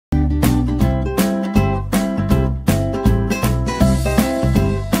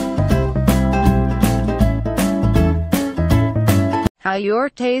How your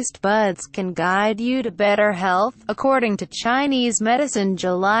taste buds can guide you to better health, according to Chinese medicine.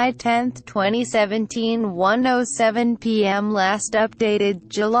 July 10, 2017, 1:07 p.m. Last updated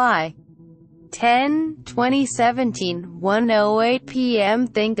July 10, 2017, 1:08 p.m.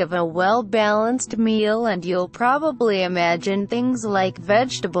 Think of a well-balanced meal and you'll probably imagine things like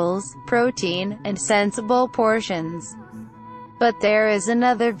vegetables, protein, and sensible portions. But there is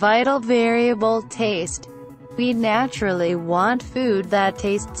another vital variable: taste. We naturally want food that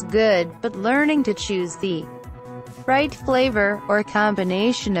tastes good, but learning to choose the right flavor, or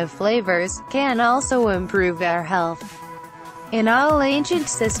combination of flavors, can also improve our health. In all ancient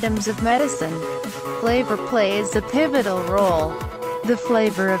systems of medicine, flavor plays a pivotal role. The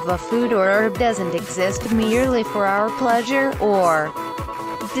flavor of a food or herb doesn't exist merely for our pleasure or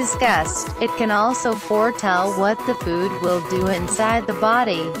disgust. It can also foretell what the food will do inside the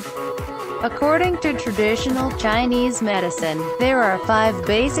body. According to traditional Chinese medicine, there are 5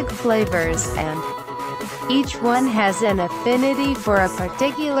 basic flavors, and each one has an affinity for a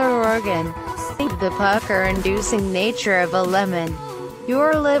particular organ. Think the pucker-inducing nature of a lemon.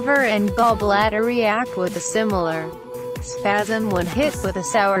 Your liver and gallbladder react with a similar spasm when hit with a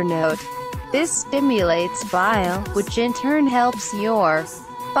sour note. This stimulates bile, which in turn helps your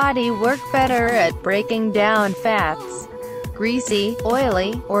body work better at breaking down fats. Greasy,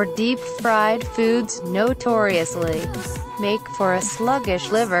 oily, or deep-fried foods notoriously make for a sluggish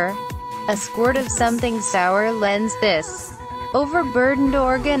liver. A squirt of something sour lends this overburdened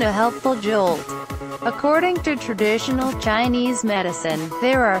organ a helpful jolt. According to traditional Chinese medicine,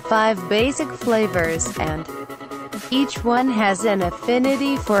 there are 5 basic flavors, and each one has an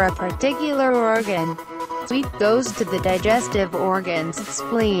affinity for a particular organ. Sweet goes to the digestive organs,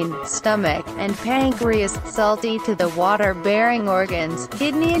 spleen, stomach, and pancreas. Salty to the water-bearing organs,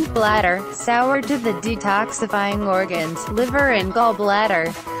 kidney and bladder. Sour to the detoxifying organs, liver and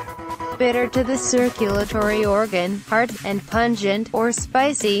gallbladder. Bitter to the circulatory organ, heart, and pungent, or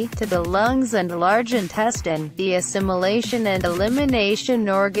spicy, to the lungs and large intestine, the assimilation and elimination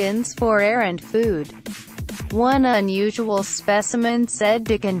organs for air and food. One unusual specimen said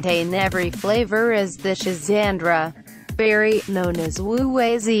to contain every flavor is the Schizandra berry, known as Wu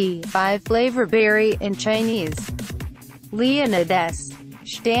Weizi, 5-flavor berry in Chinese. Leonidas,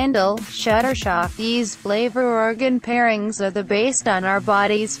 Standal, Shuttershock. These flavor organ pairings are based on our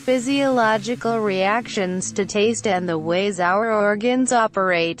body's physiological reactions to taste and the ways our organs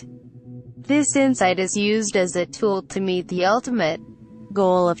operate. This insight is used as a tool to meet the ultimate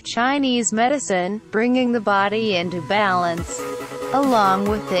goal of Chinese medicine, bringing the body into balance. Along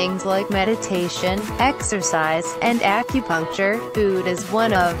with things like meditation, exercise, and acupuncture, food is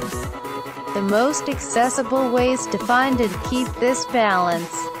one of the most accessible ways to find and keep this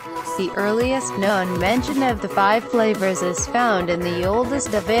balance. The earliest known mention of the 5 flavors is found in the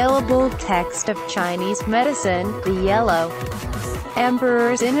oldest available text of Chinese medicine, the Yellow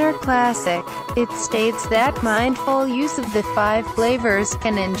Emperor's Inner Classic. It states that mindful use of the 5 flavors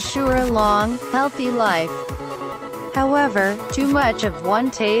can ensure a long, healthy life. However, too much of one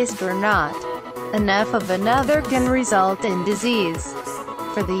taste or not enough of another can result in disease.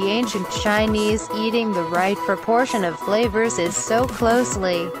 For the ancient Chinese, eating the right proportion of flavors is so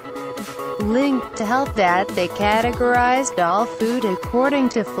closely linked to health that they categorized all food according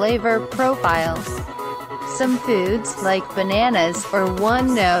to flavor profiles. Some foods, like bananas, are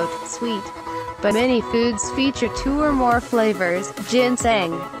one-note sweet, but many foods feature 2 or more flavors.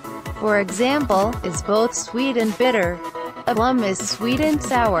 Ginseng, for example, is both sweet and bitter. A plum is sweet and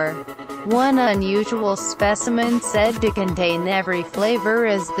sour. One unusual specimen said to contain every flavor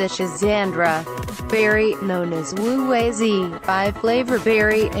is the Schizandra berry, known as Wu Weizi, 5-flavor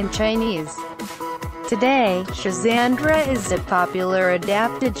berry in Chinese. Today, Schizandra is a popular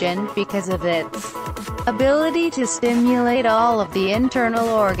adaptogen because of its ability to stimulate all of the internal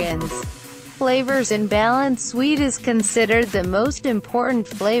organs. Flavors in balance. Sweet is considered the most important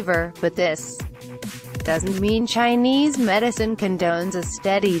flavor, but this doesn't mean Chinese medicine condones a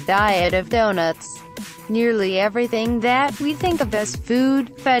steady diet of donuts. Nearly everything that we think of as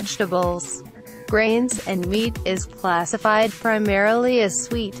food, vegetables, grains, and meat, is classified primarily as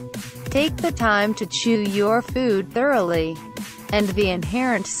sweet. Take the time to chew your food thoroughly, and the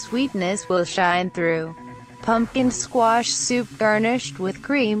inherent sweetness will shine through. Pumpkin squash soup garnished with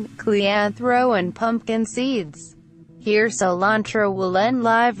cream, cilantro and pumpkin seeds. Here cilantro will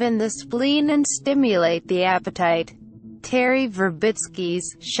enliven the spleen and stimulate the appetite. Terry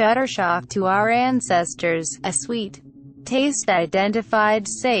Verbitsky's Shuttershock to Our Ancestors, a sweet taste identified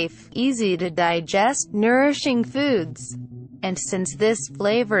safe, easy to digest, nourishing foods. And since this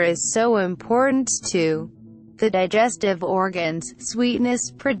flavor is so important to the digestive organs,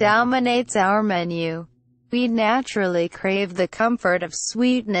 sweetness predominates our menu. We naturally crave the comfort of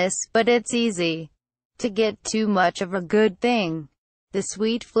sweetness, but it's easy to get too much of a good thing. The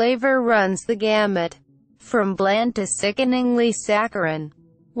sweet flavor runs the gamut, from bland to sickeningly saccharine,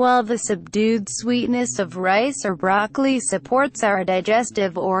 while the subdued sweetness of rice or broccoli supports our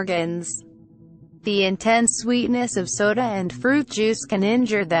digestive organs. The intense sweetness of soda and fruit juice can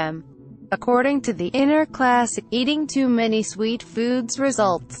injure them. According to the Inner Classic, eating too many sweet foods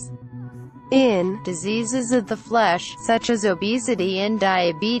results in diseases of the flesh, such as obesity and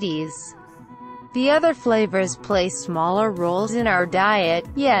diabetes. The other flavors play smaller roles in our diet,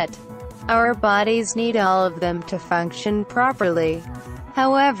 yet our bodies need all of them to function properly.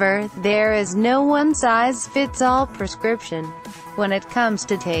 However, there is no one-size-fits-all prescription when it comes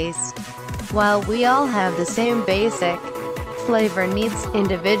to taste. While we all have the same basic flavor needs,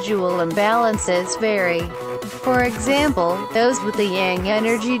 individual imbalances vary. For example, those with a yang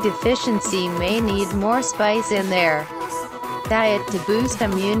energy deficiency may need more spice in their diet to boost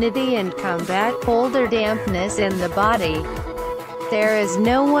immunity and combat cold or dampness in the body. There is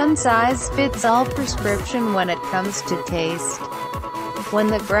no one-size-fits-all prescription when it comes to taste. When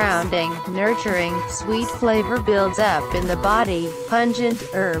the grounding, nurturing, sweet flavor builds up in the body, pungent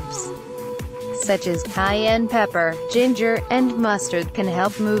herbs such as cayenne pepper, ginger, and mustard can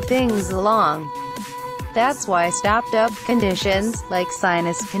help move things along. That's why stopped-up conditions, like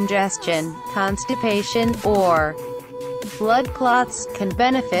sinus congestion, constipation, or blood clots, can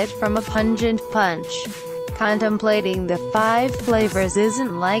benefit from a pungent punch. Contemplating the 5 flavors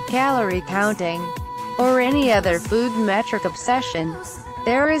isn't like calorie counting or any other food metric obsession.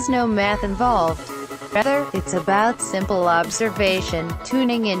 There is no math involved. Rather, it's about simple observation,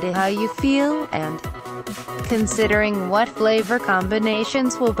 tuning into how you feel, and considering what flavor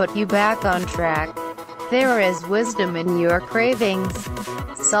combinations will put you back on track. There is wisdom in your cravings.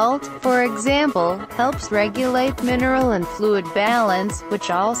 Salt, for example, helps regulate mineral and fluid balance, which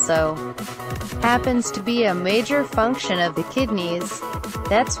also happens to be a major function of the kidneys.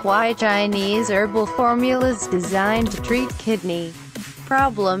 That's why Chinese herbal formulas designed to treat kidney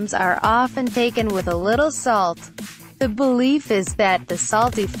problems are often taken with a little salt. The belief is that the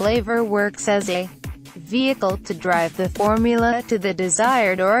salty flavor works as a vehicle to drive the formula to the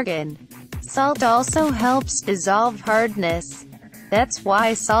desired organ. Salt also helps dissolve hardness. That's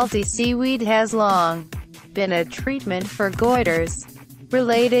why salty seaweed has long been a treatment for goiters.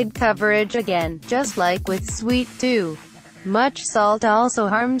 Related coverage again, just like with sweet too much salt also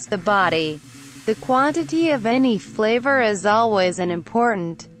harms the body. The quantity of any flavor is always an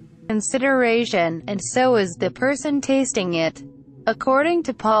important consideration, and so is the person tasting it. According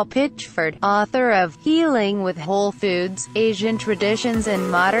to Paul Pitchford, author of Healing with Whole Foods, Asian Traditions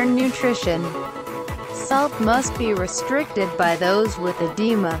and Modern Nutrition, salt must be restricted by those with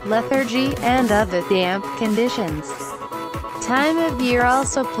edema, lethargy, and other damp conditions. Time of year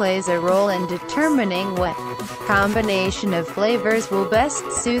also plays a role in determining what combination of flavors will best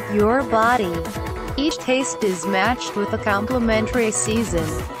suit your body. Each taste is matched with a complementary season.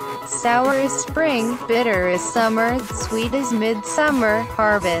 Sour is spring, bitter is summer, sweet is midsummer,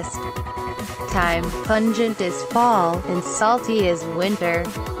 harvest time, pungent is fall, and salty is winter.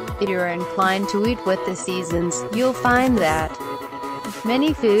 If you're inclined to eat with the seasons, you'll find that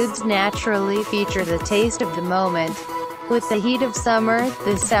many foods naturally feature the taste of the moment. With the heat of summer,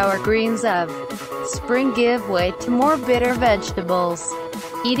 the sour greens of spring give way to more bitter vegetables.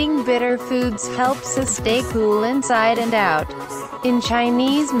 Eating bitter foods helps us stay cool inside and out. In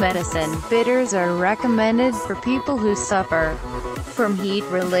Chinese medicine, bitters are recommended for people who suffer from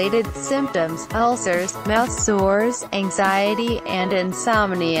heat-related symptoms, ulcers, mouth sores, anxiety, and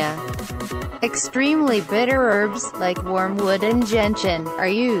insomnia. Extremely bitter herbs, like wormwood and gentian, are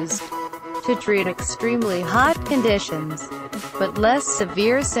used to treat extremely hot conditions, but less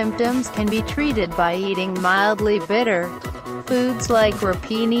severe symptoms can be treated by eating mildly bitter foods like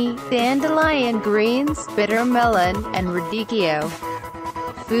rapini, dandelion greens, bitter melon, and radicchio.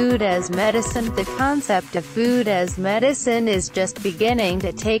 Food as medicine. The concept of food as medicine is just beginning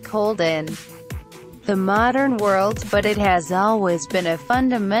to take hold in the modern world, but it has always been a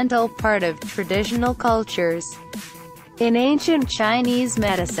fundamental part of traditional cultures. In ancient Chinese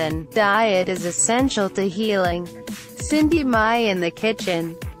medicine, diet is essential to healing. Cindy Mai in the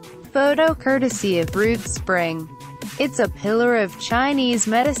kitchen. Photo courtesy of Root Spring. It's a pillar of Chinese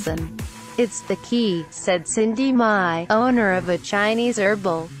medicine. It's the key, said Cindy Mai, owner of a Chinese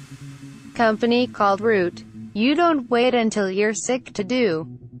herbal company called Root. You don't wait until you're sick to do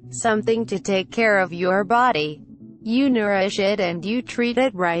something to take care of your body. You nourish it and you treat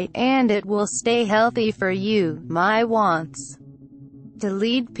it right, and it will stay healthy for you. My wants to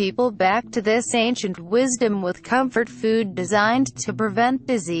lead people back to this ancient wisdom with comfort food designed to prevent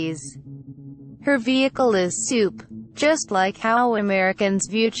disease. Her vehicle is soup. Just like how Americans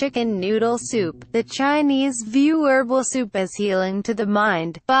view chicken noodle soup, the Chinese view herbal soup as healing to the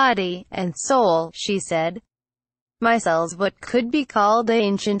mind, body, and soul, she said. My cells what could be called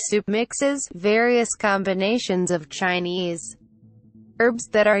ancient soup mixes, various combinations of Chinese herbs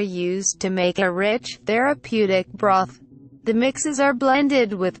that are used to make a rich, therapeutic broth. The mixes are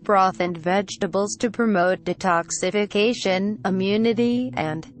blended with broth and vegetables to promote detoxification, immunity,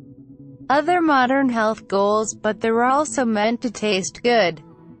 and other modern health goals, but they're also meant to taste good.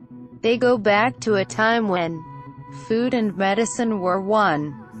 They go back to a time when food and medicine were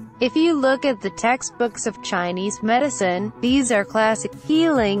one. If you look at the textbooks of Chinese medicine, these are classic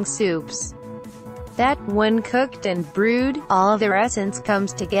healing soups that, when cooked and brewed, all their essence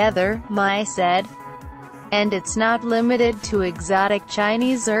comes together, Mai said. And it's not limited to exotic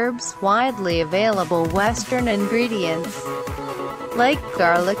Chinese herbs. Widely available Western ingredients like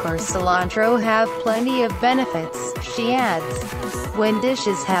garlic or cilantro have plenty of benefits, she adds. When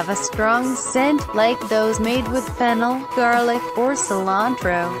dishes have a strong scent, like those made with fennel, garlic, or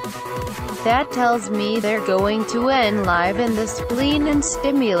cilantro, that tells me they're going to enliven the spleen and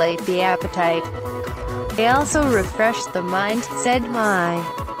stimulate the appetite. They also refresh the mind, said Mai.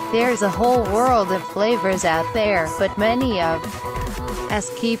 There's a whole world of flavors out there, but many of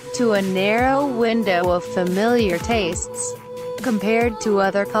us keep to a narrow window of familiar tastes. Compared to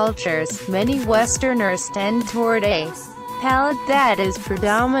other cultures, many Westerners tend toward a palate that is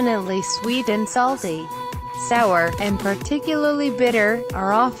predominantly sweet and salty. Sour, and particularly bitter,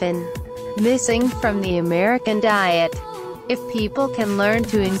 are often missing from the American diet. If people can learn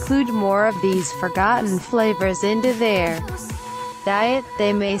to include more of these forgotten flavors into their diet,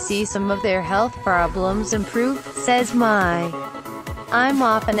 they may see some of their health problems improve, says Mai. I'm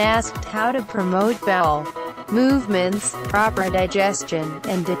often asked how to promote bowel movements, proper digestion,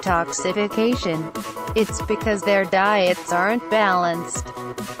 and detoxification. It's because their diets aren't balanced.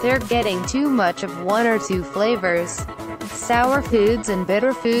 They're getting too much of one or two flavors. Sour foods and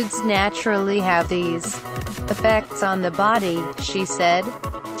bitter foods naturally have these effects on the body, she said.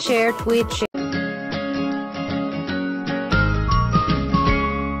 Share tweet.